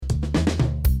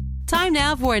Time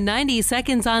now for 90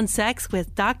 Seconds on Sex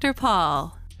with Dr.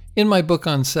 Paul. In my book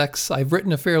on sex, I've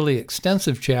written a fairly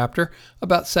extensive chapter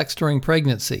about sex during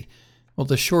pregnancy. Well,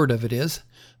 the short of it is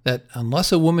that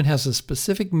unless a woman has a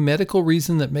specific medical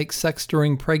reason that makes sex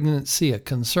during pregnancy a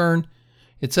concern,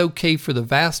 it's okay for the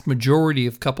vast majority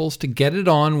of couples to get it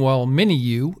on while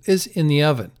mini-you is in the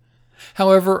oven.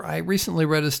 However, I recently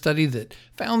read a study that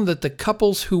found that the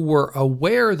couples who were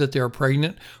aware that they're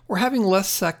pregnant were having less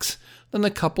sex than the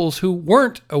couples who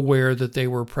weren't aware that they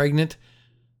were pregnant.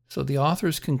 So the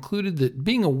authors concluded that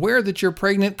being aware that you're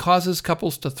pregnant causes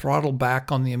couples to throttle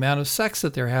back on the amount of sex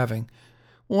that they're having.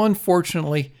 Well,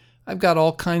 unfortunately, I've got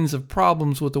all kinds of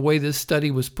problems with the way this study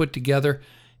was put together,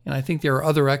 and I think there are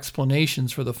other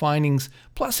explanations for the findings.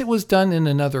 Plus, it was done in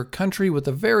another country with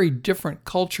a very different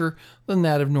culture than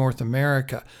that of North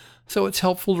America. So it's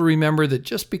helpful to remember that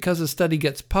just because a study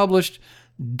gets published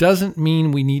doesn't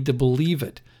mean we need to believe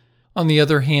it. On the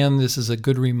other hand, this is a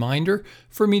good reminder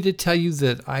for me to tell you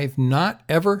that I've not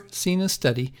ever seen a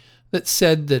study that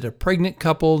said that a pregnant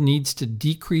couple needs to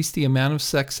decrease the amount of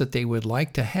sex that they would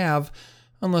like to have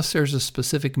unless there's a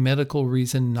specific medical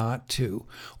reason not to,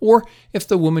 or if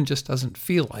the woman just doesn't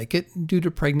feel like it due to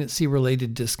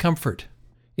pregnancy-related discomfort.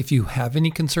 If you have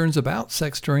any concerns about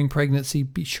sex during pregnancy,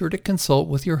 be sure to consult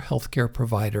with your healthcare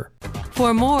provider.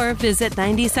 For more, visit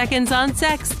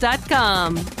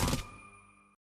 90secondsonsex.com.